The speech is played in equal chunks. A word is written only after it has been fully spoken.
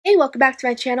Hey, welcome back to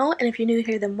my channel, and if you're new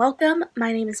here, then welcome.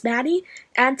 My name is Maddie,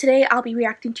 and today I'll be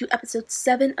reacting to episode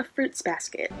 7 of Fruits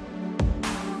Basket.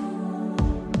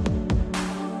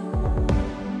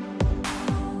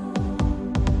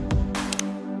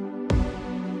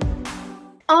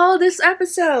 Oh, this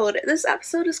episode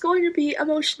is going to be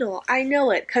emotional. I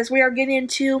know it, because we are getting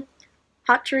into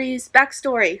Hattori's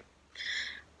backstory.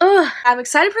 Ugh, I'm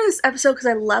excited for this episode because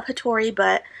I love Hattori,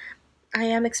 but I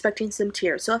am expecting some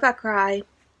tears, so if I cry,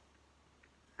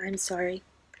 I'm sorry.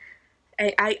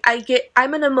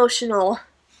 I'm an emotional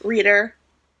reader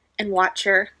and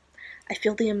watcher. I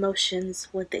feel the emotions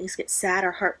when things get sad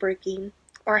or heartbreaking,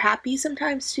 or happy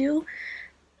sometimes too.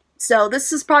 So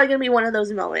this is probably going to be one of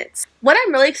those moments. What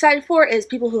I'm really excited for is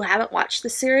people who haven't watched the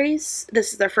series.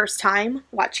 This is their first time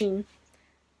watching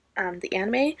the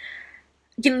anime,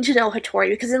 getting to know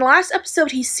Hattori, because in the last episode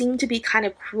he seemed to be kind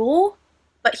of cruel,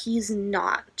 but he's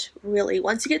not really.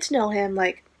 Once you get to know him,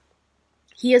 like,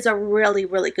 he is a really,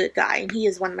 really good guy, and he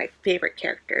is one of my favorite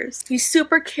characters. He's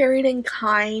super caring and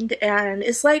kind, and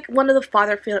is like one of the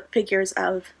father figures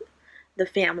of the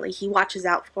family. He watches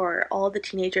out for all the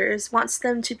teenagers, wants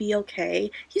them to be okay.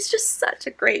 He's just such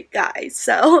a great guy.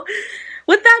 So,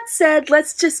 with that said,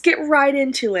 let's just get right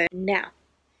into it now.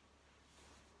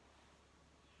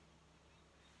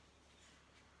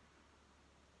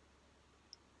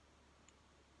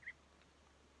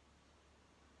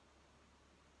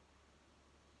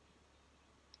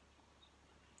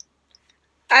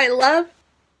 I love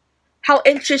how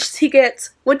anxious he gets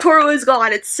when Toru is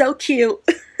gone. It's so cute.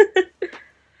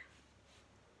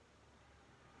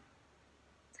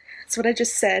 That's what I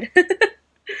just said.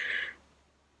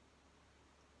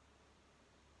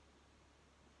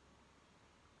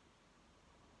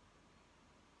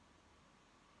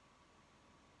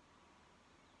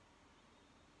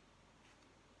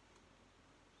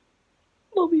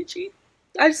 Momichi.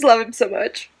 I just love him so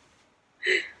much.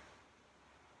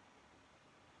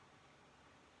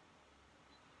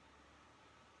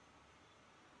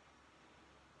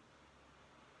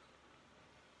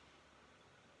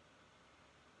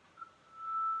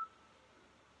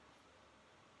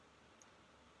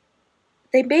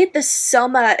 They made the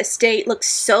Soma estate look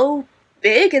so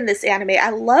big in this anime. I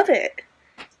love it.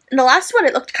 In the last one,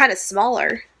 it looked kind of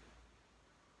smaller.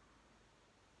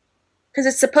 Because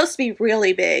it's supposed to be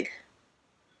really big.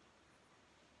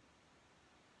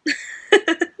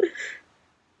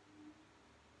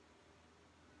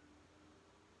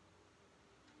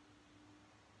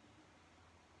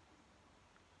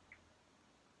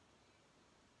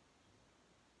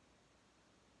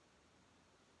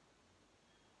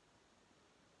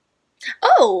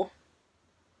 Oh!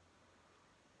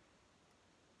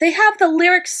 They have the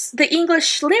lyrics, the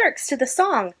English lyrics to the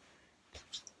song.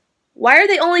 Why are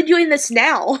they only doing this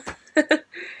now?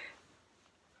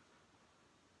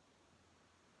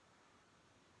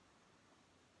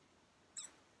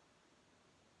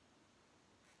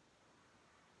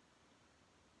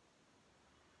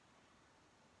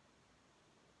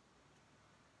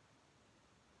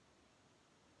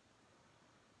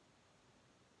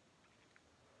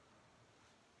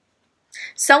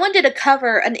 Someone did a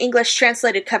cover, an English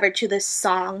translated cover to this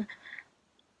song.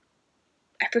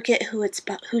 I forget who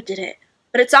did it,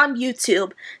 but it's on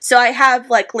YouTube. So I have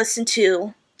like listened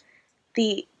to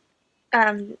the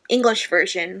English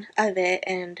version of it,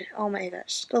 and oh my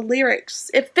gosh, the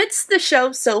lyrics. It fits the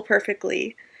show so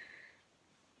perfectly.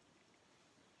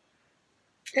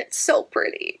 It's so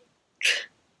pretty.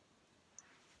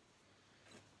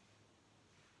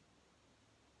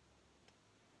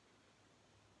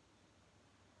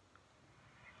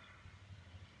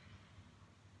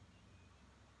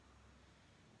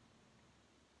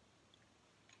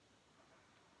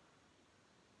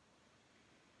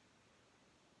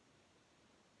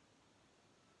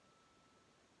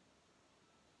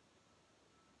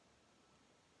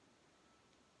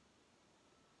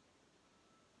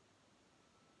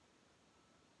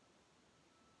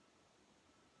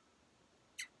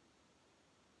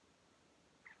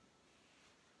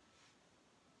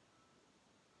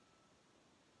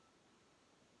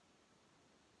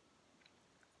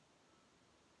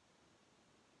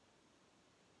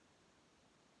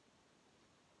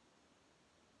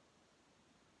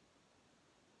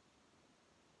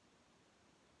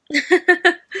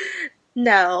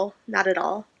 No, not at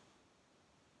all.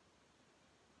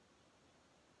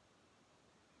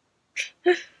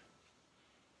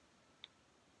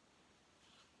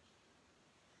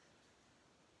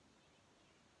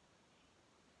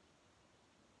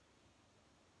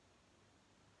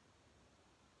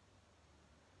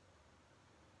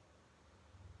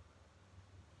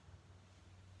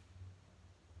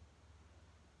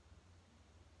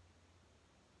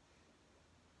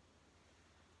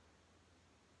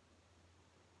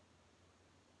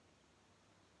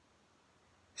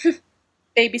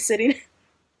 Babysitting.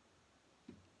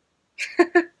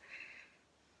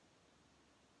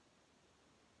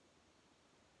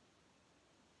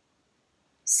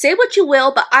 Say what you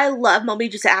will, but I love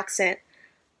Momiju's accent.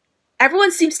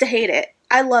 Everyone seems to hate it.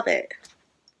 I love it.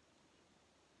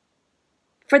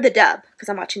 For the dub, because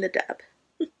I'm watching the dub.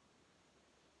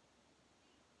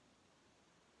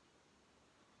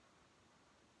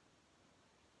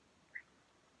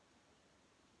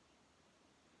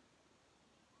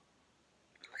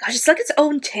 Gosh, it's like its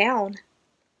own town.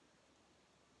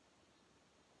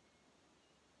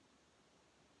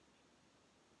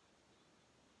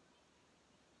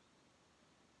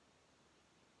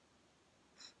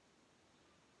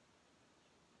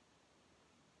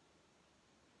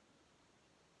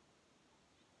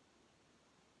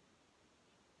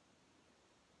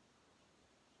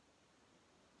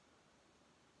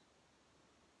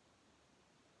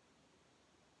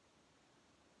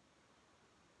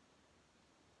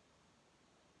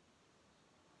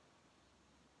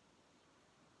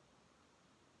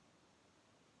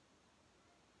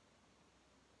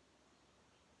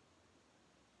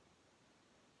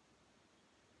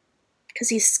 Because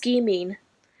he's scheming.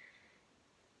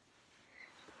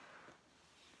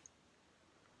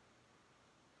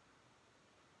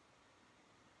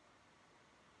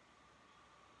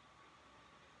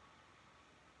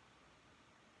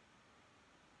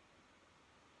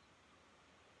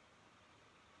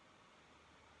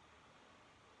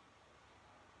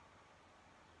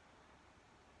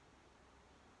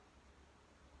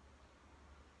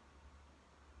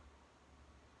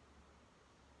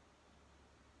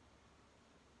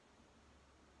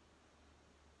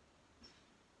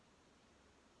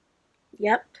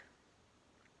 Yep.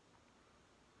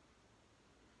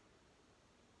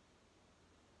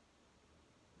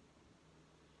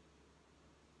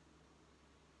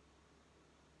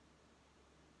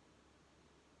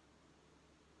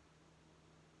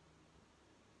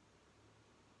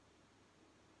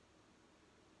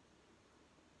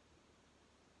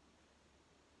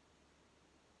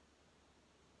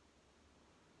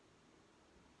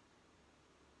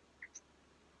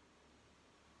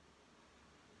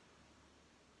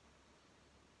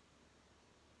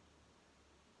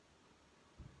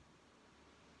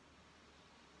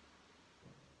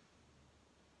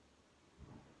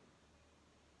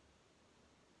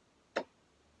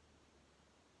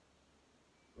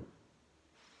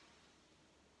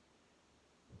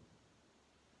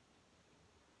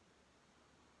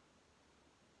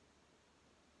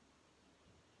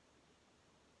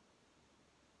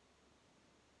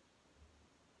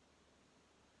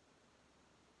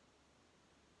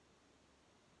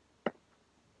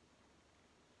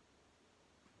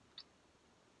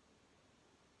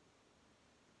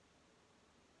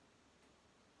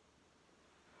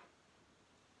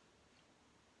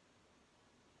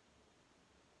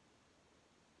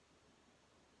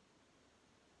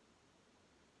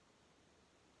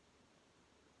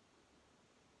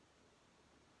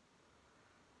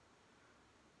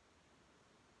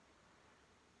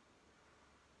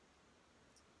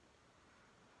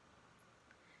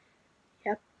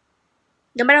 Yep.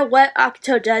 No matter what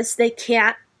Akito does, they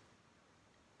can't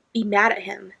be mad at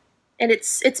him. And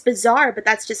it's bizarre, but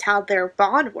that's just how their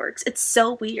bond works. It's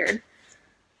so weird.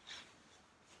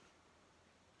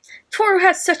 Toru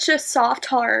has such a soft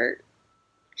heart.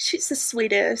 She's the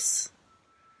sweetest.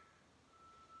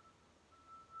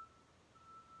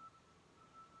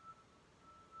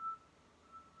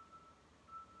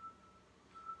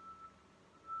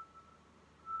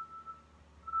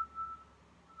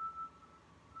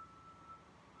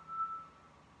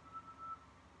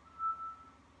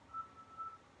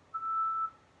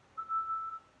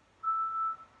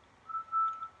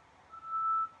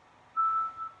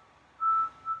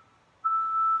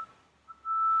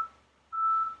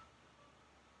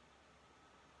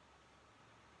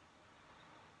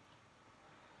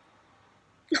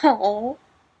 Aww.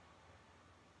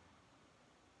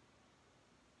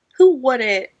 Who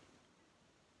wouldn't?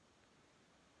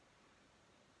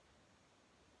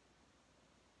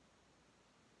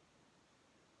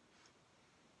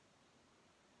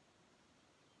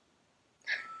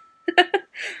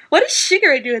 What is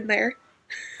Shigure doing there?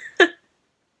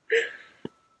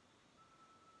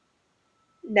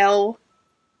 No.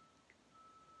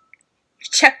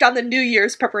 Checked on the New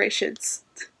Year's preparations.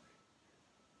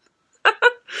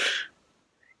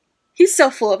 He's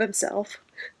so full of himself.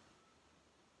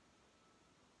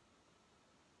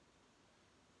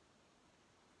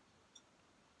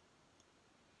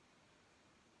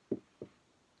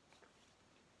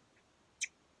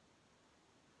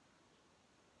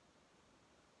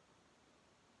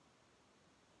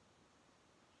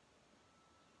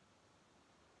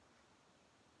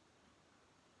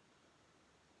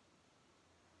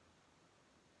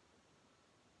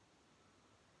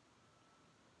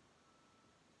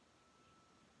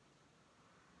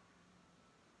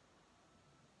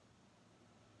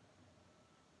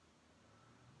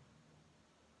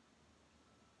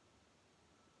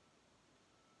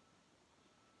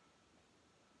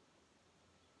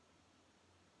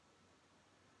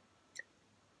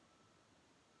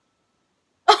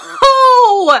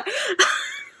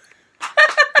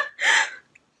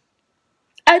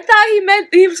 I thought he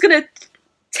meant he was gonna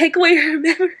take away her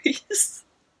memories.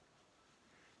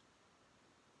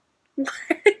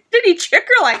 Why did he trick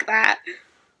her like that?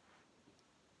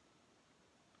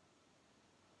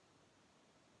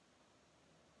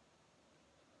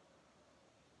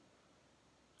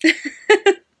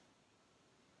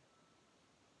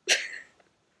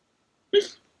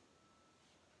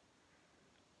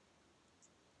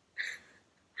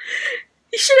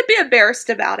 He shouldn't be embarrassed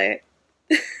about it.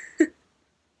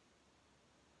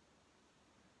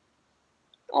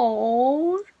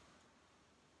 Oh.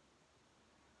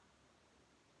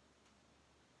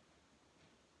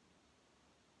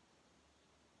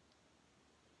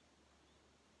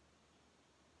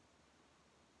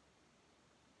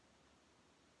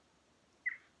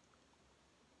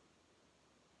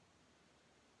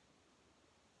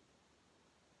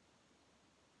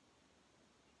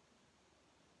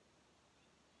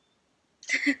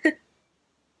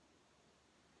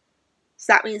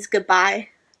 So that means goodbye,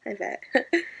 I bet.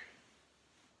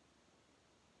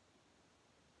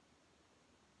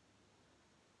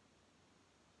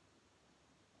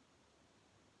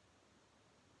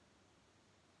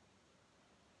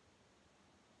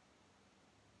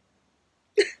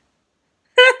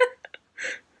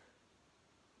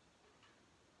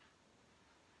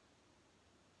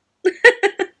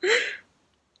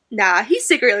 Nah, he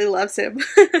secretly loves him.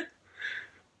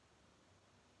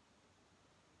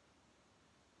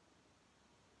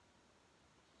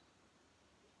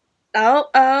 Oh,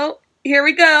 oh, here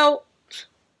we go.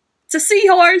 It's a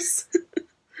seahorse.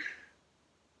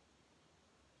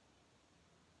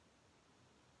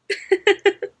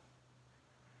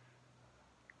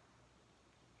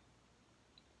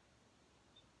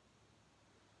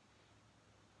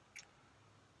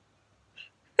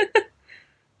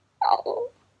 Oh,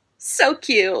 so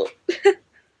cute.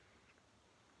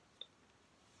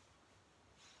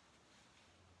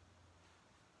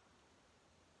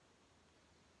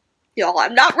 Y'all,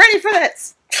 I'm not ready for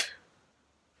this.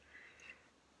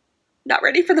 Not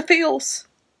ready for the feels.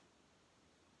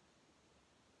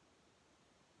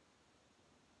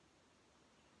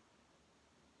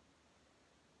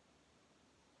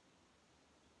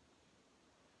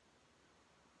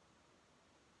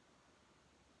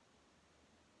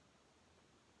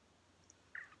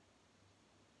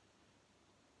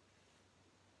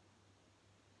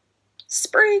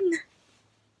 Spring.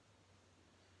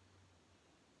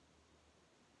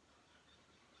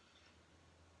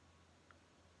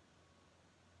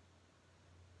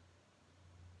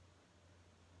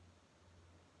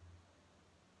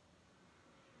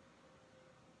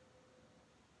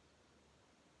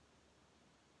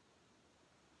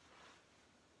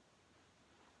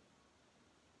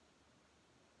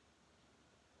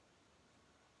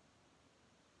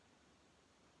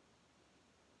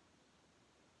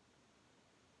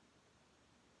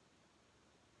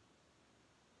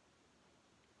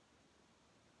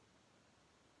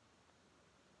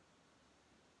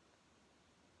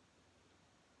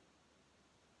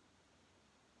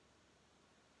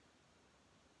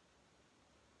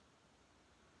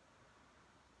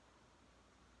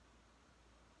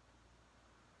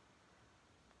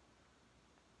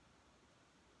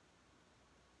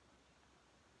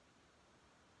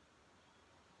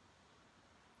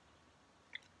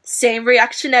 Same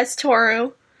reaction as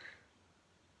Toru.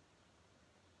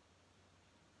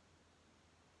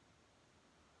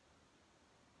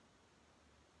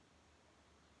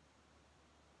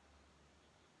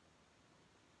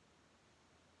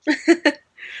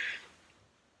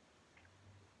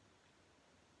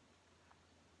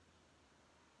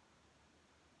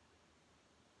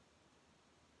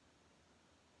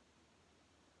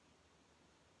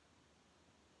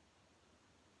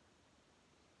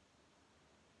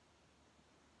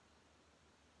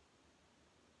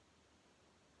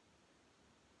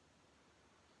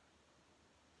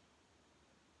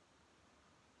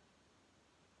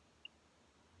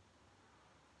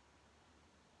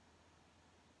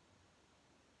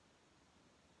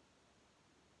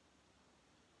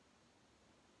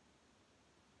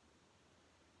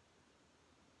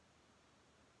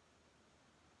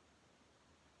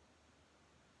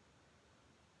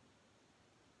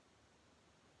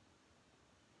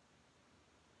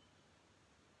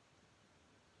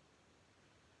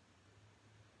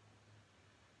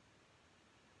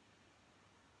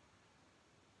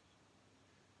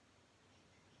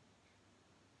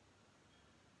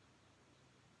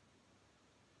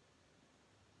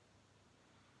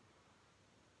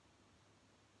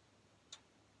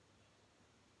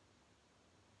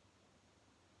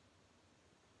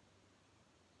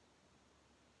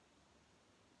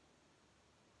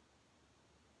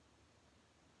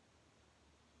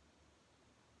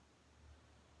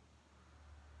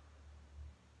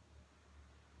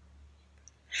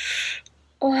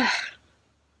 Oh.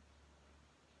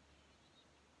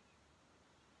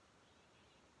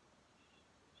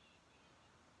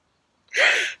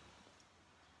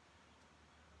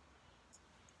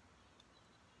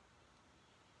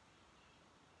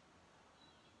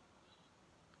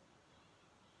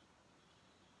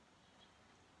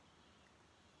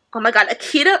 Oh my god,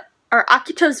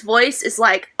 Akito's voice is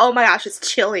like, oh my gosh, it's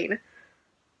chilling.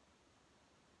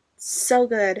 So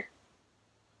good.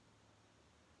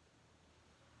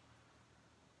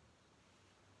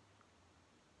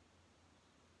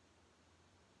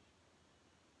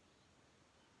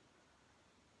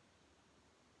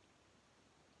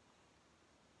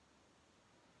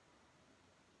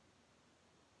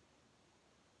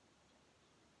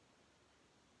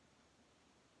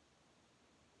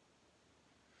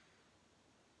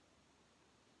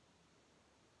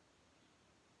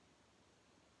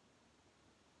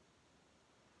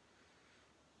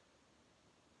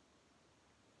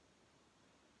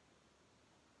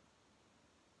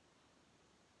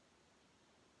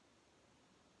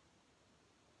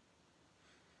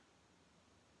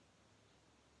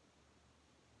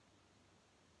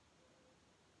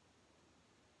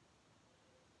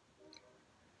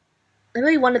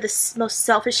 Literally, one of the most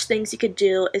selfish things you could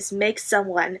do is make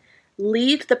someone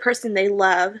leave the person they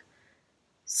love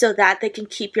so that they can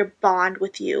keep your bond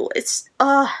with you.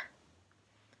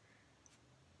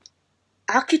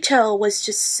 Akito was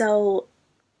just so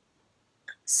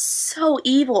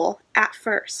evil at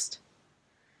first.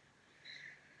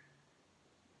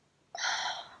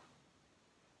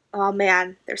 Oh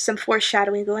man, there's some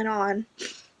foreshadowing going on.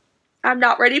 I'm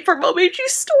not ready for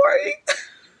Momiji's story.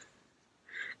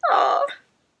 Oh.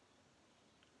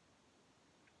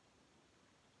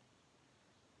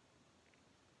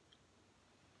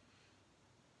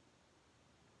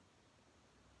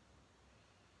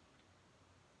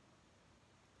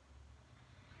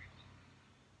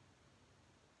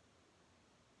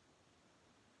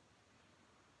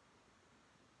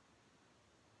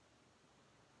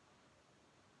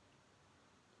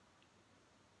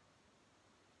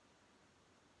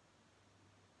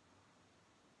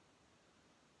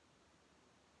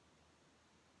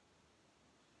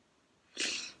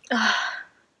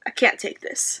 I can't take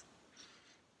this.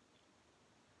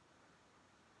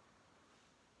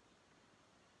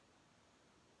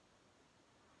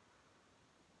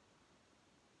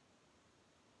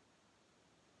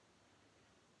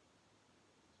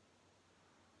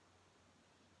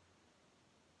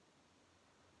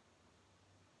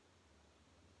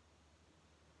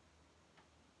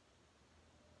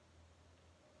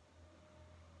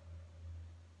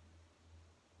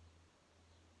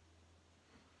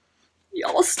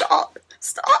 Y'all stop.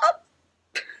 Stop.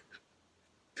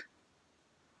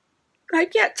 I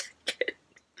can't take it.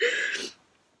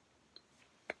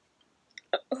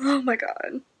 Oh my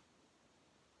god.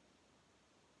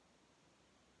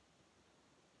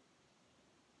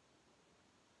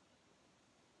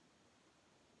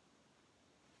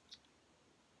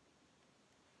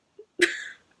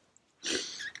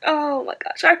 Oh my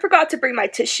gosh, I forgot to bring my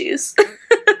tissues.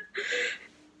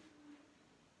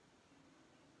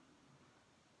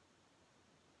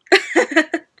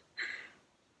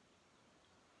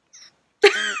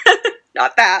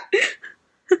 Not that.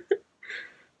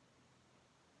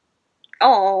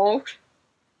 Oh,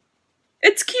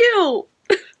 it's cute.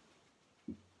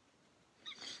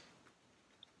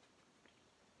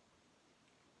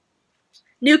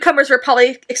 Newcomers were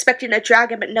probably expecting a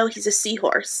dragon, but no, he's a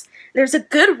seahorse. There's a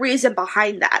good reason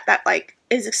behind that like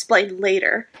is explained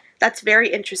later. That's very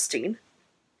interesting.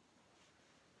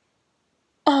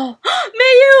 Oh,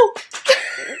 Mayu!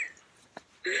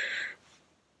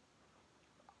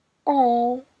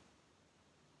 Oh.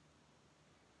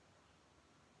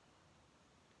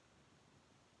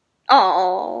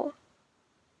 Oh.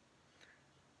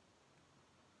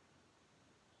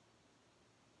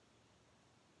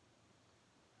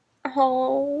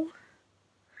 Oh.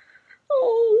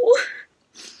 Oh.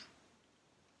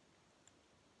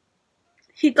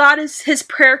 He got his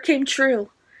prayer came true.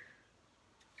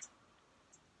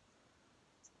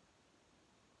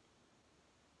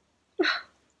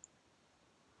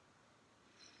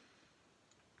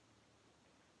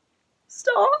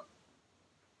 Stop.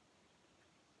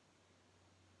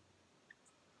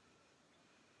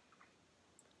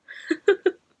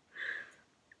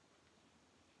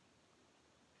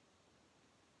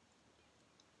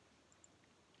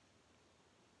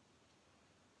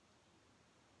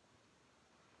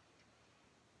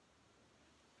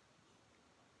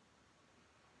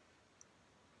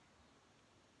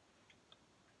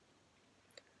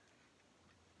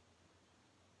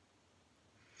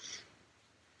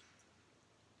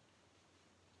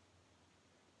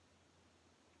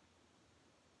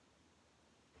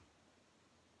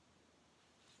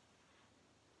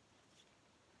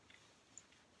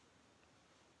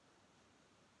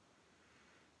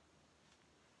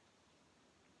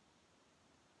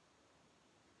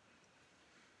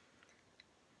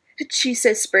 She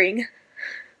says spring.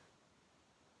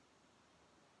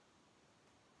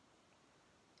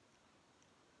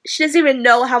 She doesn't even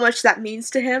know how much that means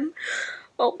to him.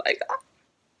 Oh my god.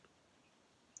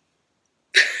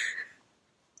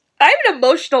 I'm an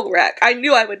emotional wreck. I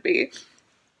knew I would be.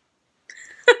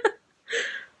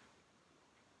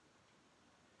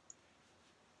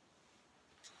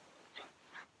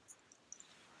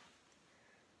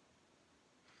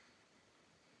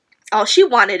 Oh, she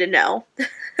wanted to know.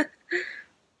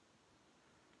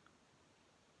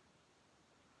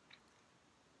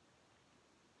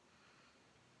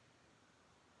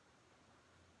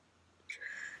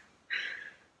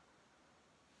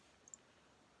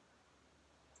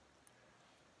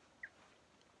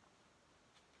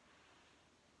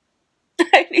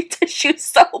 I need tissue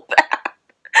so bad.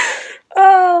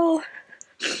 Oh.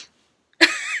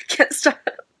 Can't stop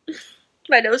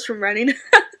my nose from running.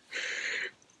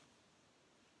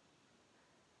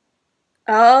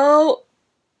 Oh.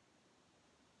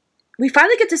 We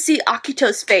finally get to see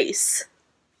Akito's face.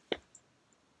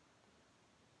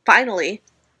 Finally.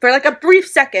 For like a brief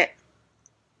second.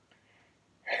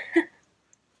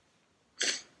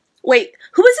 Wait,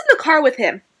 who was in the car with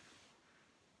him?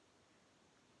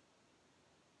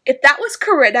 If that was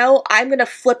Corino, I'm gonna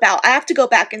flip out. I have to go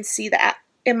back and see that.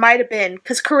 It might have been,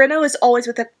 because Corino is always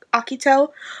with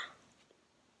Akito.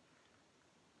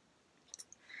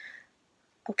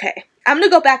 Okay, I'm gonna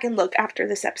go back and look after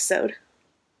this episode.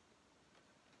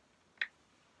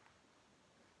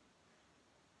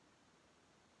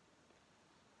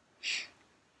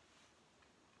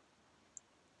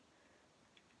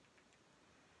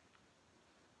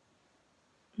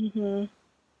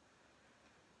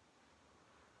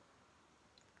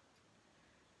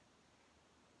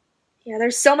 Yeah,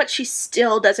 there's so much she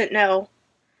still doesn't know.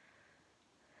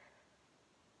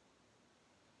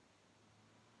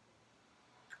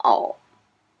 Oh.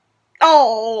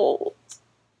 Oh.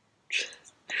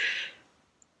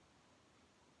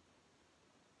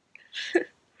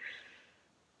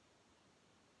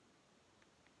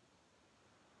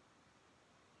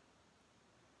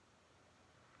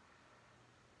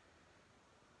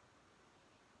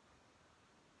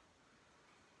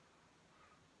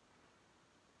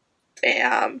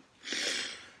 Damn.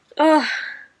 Ugh.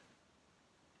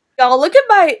 Y'all, look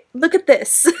at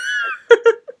this.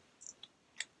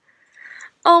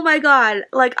 Oh my god.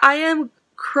 Like, I am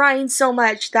crying so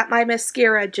much that my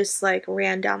mascara just, like,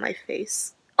 ran down my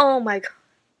face. Oh my god.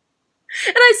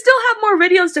 And I still have more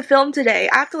videos to film today.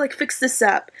 I have to, like, fix this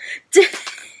up.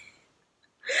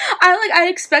 I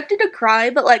expected to cry,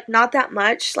 but, like, not that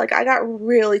much. Like, I got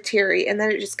really teary, and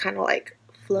then it just kind of, like,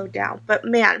 flowed down. But,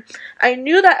 man, I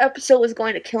knew that episode was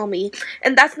going to kill me,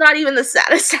 and that's not even the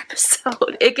saddest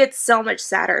episode. It gets so much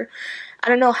sadder. I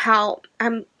don't know how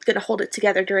I'm gonna hold it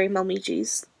together during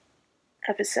Momiji's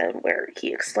episode where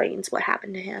he explains what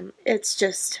happened to him. It's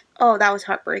just, oh, that was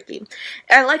heartbreaking.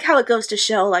 And I like how it goes to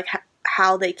show, like,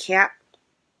 how they can't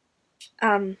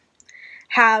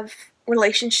have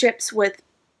relationships with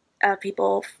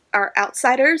people are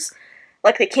outsiders.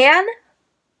 Like, they can,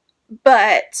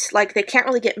 but, like, they can't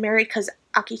really get married because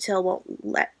Akito won't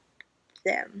let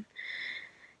them.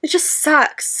 It just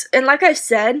sucks. And like I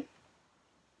said,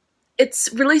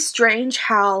 it's really strange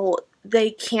how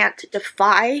they can't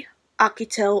defy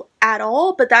Akito at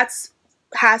all, but that's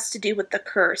has to do with the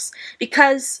curse.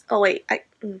 Because, oh wait,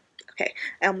 okay,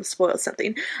 I almost spoiled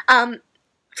something.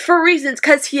 For reasons,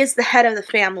 because he is the head of the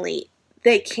family,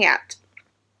 they can't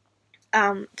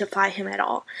defy him at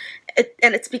all.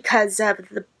 And it's because of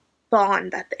the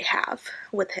bond that they have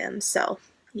with him. So,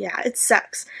 yeah, it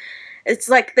sucks. It's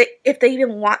like, if they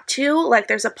even want to, like,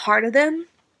 there's a part of them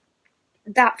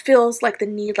that feels like the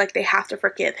need, like they have to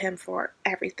forgive him for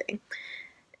everything.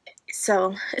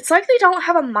 So, it's like they don't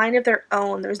have a mind of their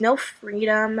own. There's no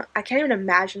freedom. I can't even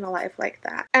imagine a life like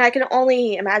that. And I can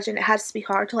only imagine it has to be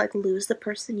hard to, like, lose the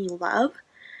person you love.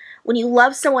 When you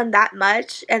love someone that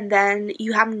much and then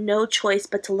you have no choice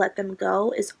but to let them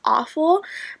go is awful.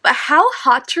 But how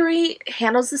Hattori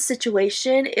handles the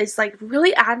situation is, like,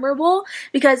 really admirable,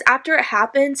 because after it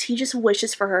happens, he just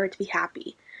wishes for her to be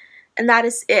happy. And that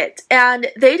is it. And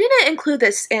they didn't include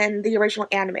this in the original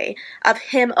anime of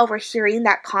him overhearing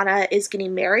that Kana is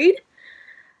getting married.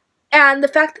 And the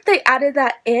fact that they added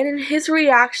that in his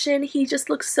reaction, he just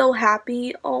looks so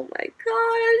happy. Oh my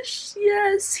gosh,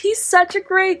 yes, he's such a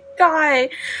great guy.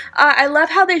 I love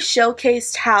how they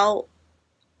showcased how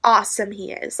awesome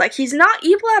he is. Like, he's not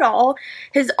evil at all.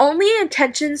 His only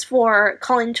intentions for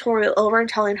calling Toru over and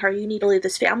telling her you need to leave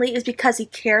this family is because he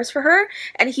cares for her,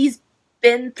 and he's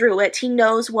been through it. He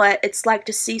knows what it's like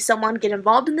to see someone get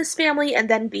involved in this family and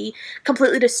then be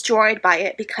completely destroyed by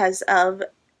it because of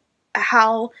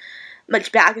how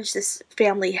much baggage this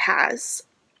family has.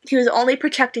 He was only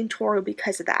protecting Toru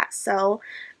because of that. So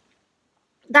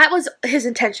that was his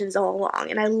intentions all along,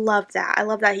 and I love that. I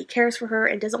love that he cares for her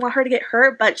and doesn't want her to get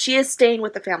hurt, but she is staying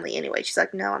with the family anyway. She's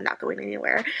like, no, I'm not going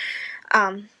anywhere.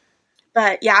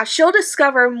 But yeah, she'll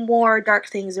discover more dark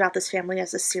things about this family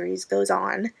as the series goes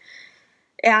on.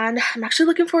 And I'm actually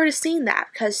looking forward to seeing that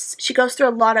because she goes through a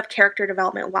lot of character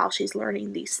development while she's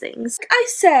learning these things. Like I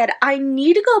said, I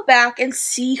need to go back and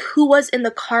see who was in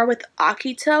the car with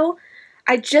Akito.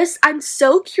 I'm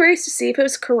so curious to see if it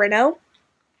was Kureno,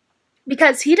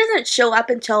 because he doesn't show up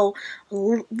until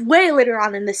way later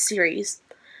on in this series.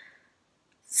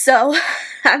 So,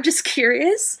 I'm just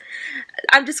curious.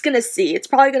 I'm just gonna see. It's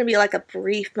probably gonna be like a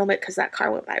brief moment because that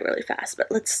car went by really fast.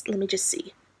 But let me just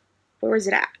see. Where is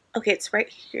it at? Okay, it's right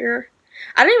here.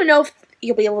 I don't even know if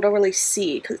you'll be able to really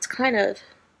see because it's kind of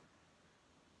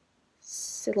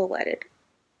silhouetted.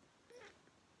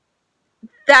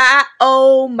 That,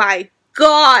 oh my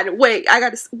god. Wait,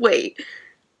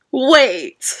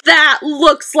 wait. That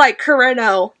looks like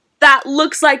Kureno. That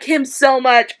looks like him so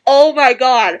much. Oh my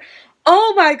god.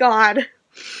 Oh my god.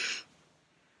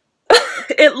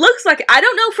 It looks like, I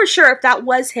don't know for sure if that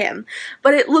was him,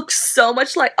 but it looks so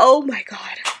much like, oh my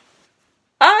god.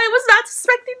 I was not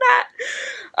suspecting that.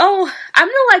 Oh, I'm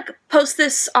gonna like post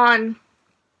this on,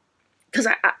 because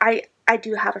I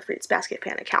do have a Fruits Basket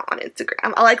fan account on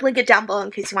Instagram. I'll like link it down below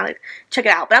in case you want to check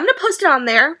it out. But I'm going to post it on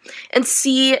there and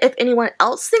see if anyone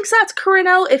else thinks that's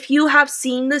Kureno. If you have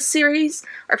seen this series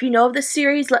or if you know of this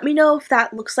series, let me know if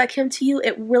that looks like him to you.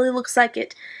 It really looks like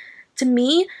it to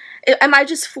me. Am I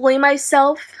just fooling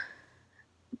myself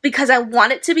because I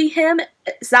want it to be him?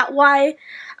 Is that why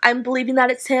I'm believing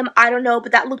that it's him? I don't know,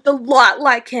 but that looked a lot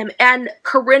like him. And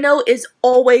Kureno is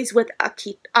always with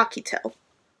Akito.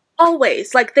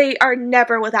 Always. Like, they are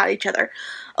never without each other.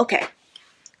 Okay.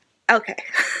 Okay.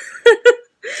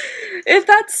 If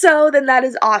that's so, then that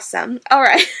is awesome.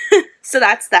 Alright. So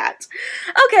that's that.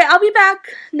 Okay, I'll be back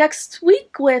next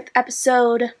week with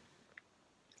episode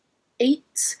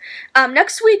 8.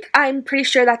 Next week, I'm pretty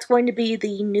sure that's going to be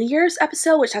the New Year's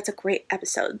episode, which that's a great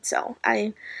episode. So,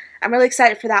 I'm really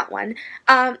excited for that one.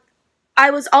 I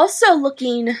was also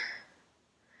looking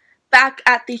back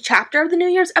at the chapter of the New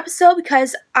Year's episode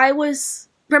because I was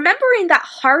remembering that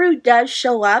Haru does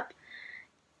show up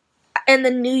in the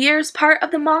New Year's part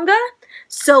of the manga,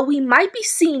 so we might be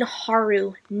seeing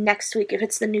Haru next week if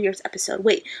it's the New Year's episode.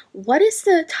 Wait, what is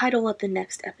the title of the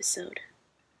next episode?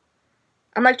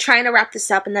 I'm like trying to wrap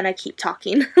this up and then I keep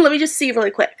talking. Let me just see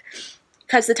really quick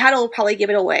because the title will probably give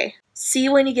it away. See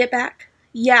you when you get back?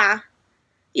 Yeah.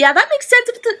 Yeah, that makes sense.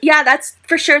 Yeah, that's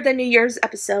for sure the New Year's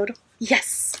episode.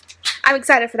 Yes. I'm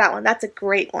excited for that one. That's a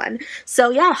great one.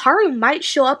 So yeah, Haru might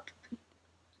show up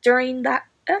during that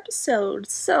episode.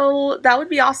 So that would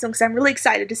be awesome because I'm really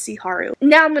excited to see Haru.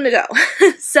 Now I'm going to go.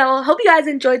 So hope you guys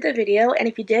enjoyed the video. And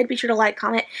if you did, be sure to like,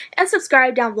 comment, and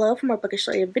subscribe down below for more bookish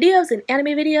related videos and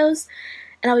anime videos.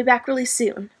 And I'll be back really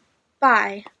soon.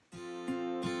 Bye.